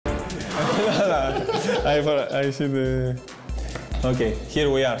I see the... Okay, here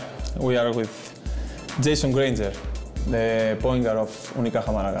we are. We are with Jayson Granger, the point guard of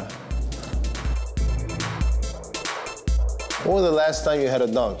Unicaja Malaga. When was the last time you had a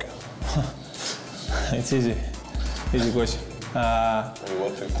dunk? It's easy. Easy question. You were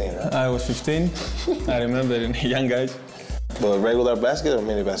 15, right? I was 15. I remember in young guys. But regular basket or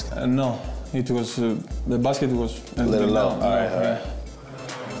mini basket? No, it was the basket was A little low. All right.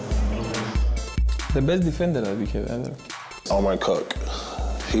 The best defender that we have ever. Omar Cook.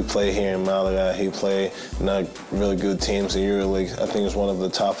 He played here in Malaga. He played in really good teams in EuroLeague. I think it's one of the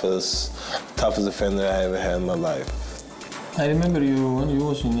toughest defender I ever had in my life. I remember you when you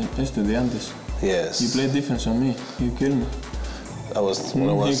was in Estudiantes. Yes. You played defense on me. You killed me. That was when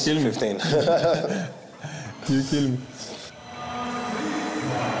I was 15. You killed me.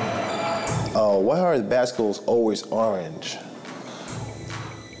 Oh, why are the basketballs always orange?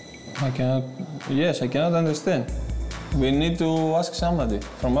 I cannot understand. We need to ask somebody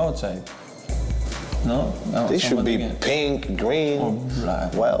from outside. No? They should be pink, green. Or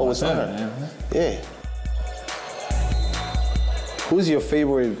black. Why always orange? Yeah. Who's your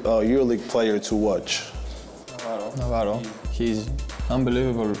favorite EuroLeague player to watch? Navarro. He's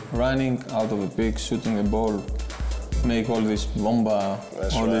unbelievable, running out of the pick, shooting the ball, make all this bomba,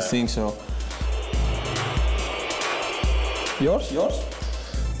 these things. So. Yours?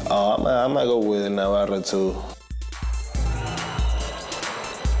 I might go with Navarro too.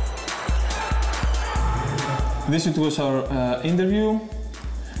 This was our interview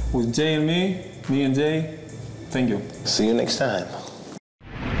with Jay and me and Jay. Thank you. See you next time.